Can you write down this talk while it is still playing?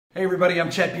Hey everybody, I'm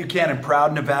Chet Buchanan,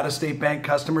 proud Nevada State Bank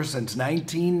customer since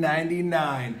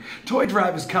 1999. Toy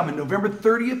Drive is coming November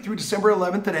 30th through December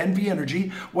 11th at NV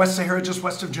Energy, West Sahara, just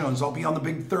west of Jones. I'll be on the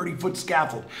big 30-foot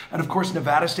scaffold. And of course,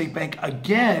 Nevada State Bank,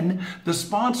 again, the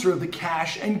sponsor of the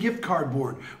cash and gift card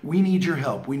board. We need your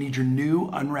help. We need your new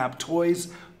unwrapped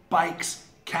toys, bikes,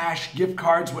 cash, gift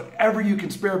cards, whatever you can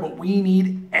spare, but we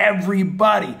need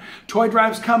everybody. Toy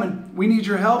Drive's coming. We need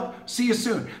your help. See you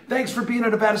soon. Thanks for being a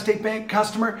Nevada State Bank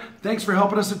customer. Thanks for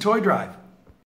helping us at Toy Drive.